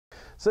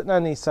Sitting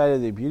on the side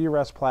of the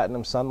Beautyrest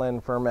Platinum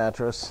Sunland firm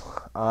mattress.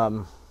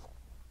 Has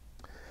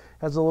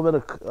a little bit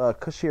of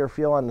cushier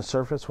feel on the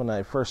surface when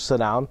I first sit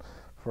down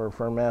for a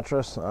firm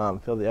mattress.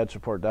 Feel the edge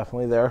support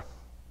definitely there.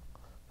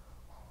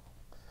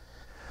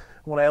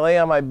 When I lay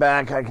on my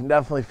back, I can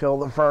definitely feel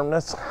the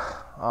firmness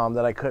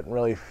that I couldn't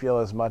really feel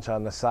as much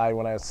on the side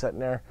when I was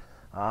sitting there.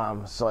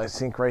 So I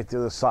sink right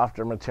through the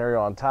softer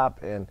material on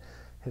top and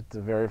hit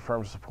the very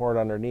firm support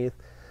underneath.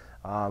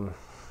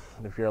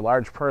 If you're a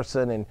large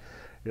person and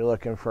you're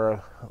looking for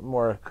a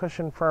more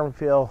cushion firm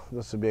feel,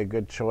 this would be a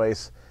good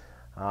choice.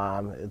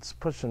 It's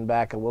pushing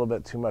back a little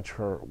bit too much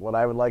for what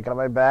I would like on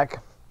my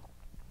back.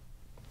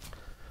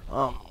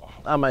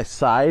 On my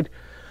side,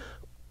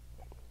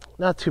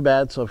 not too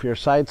bad. So if you're a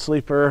side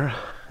sleeper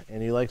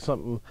and you like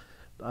something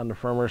on the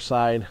firmer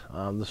side,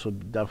 this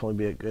would definitely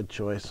be a good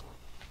choice.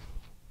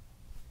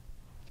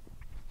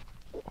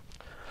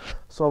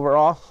 So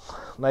overall,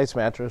 nice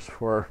mattress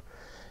for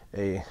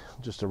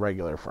just a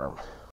regular firm.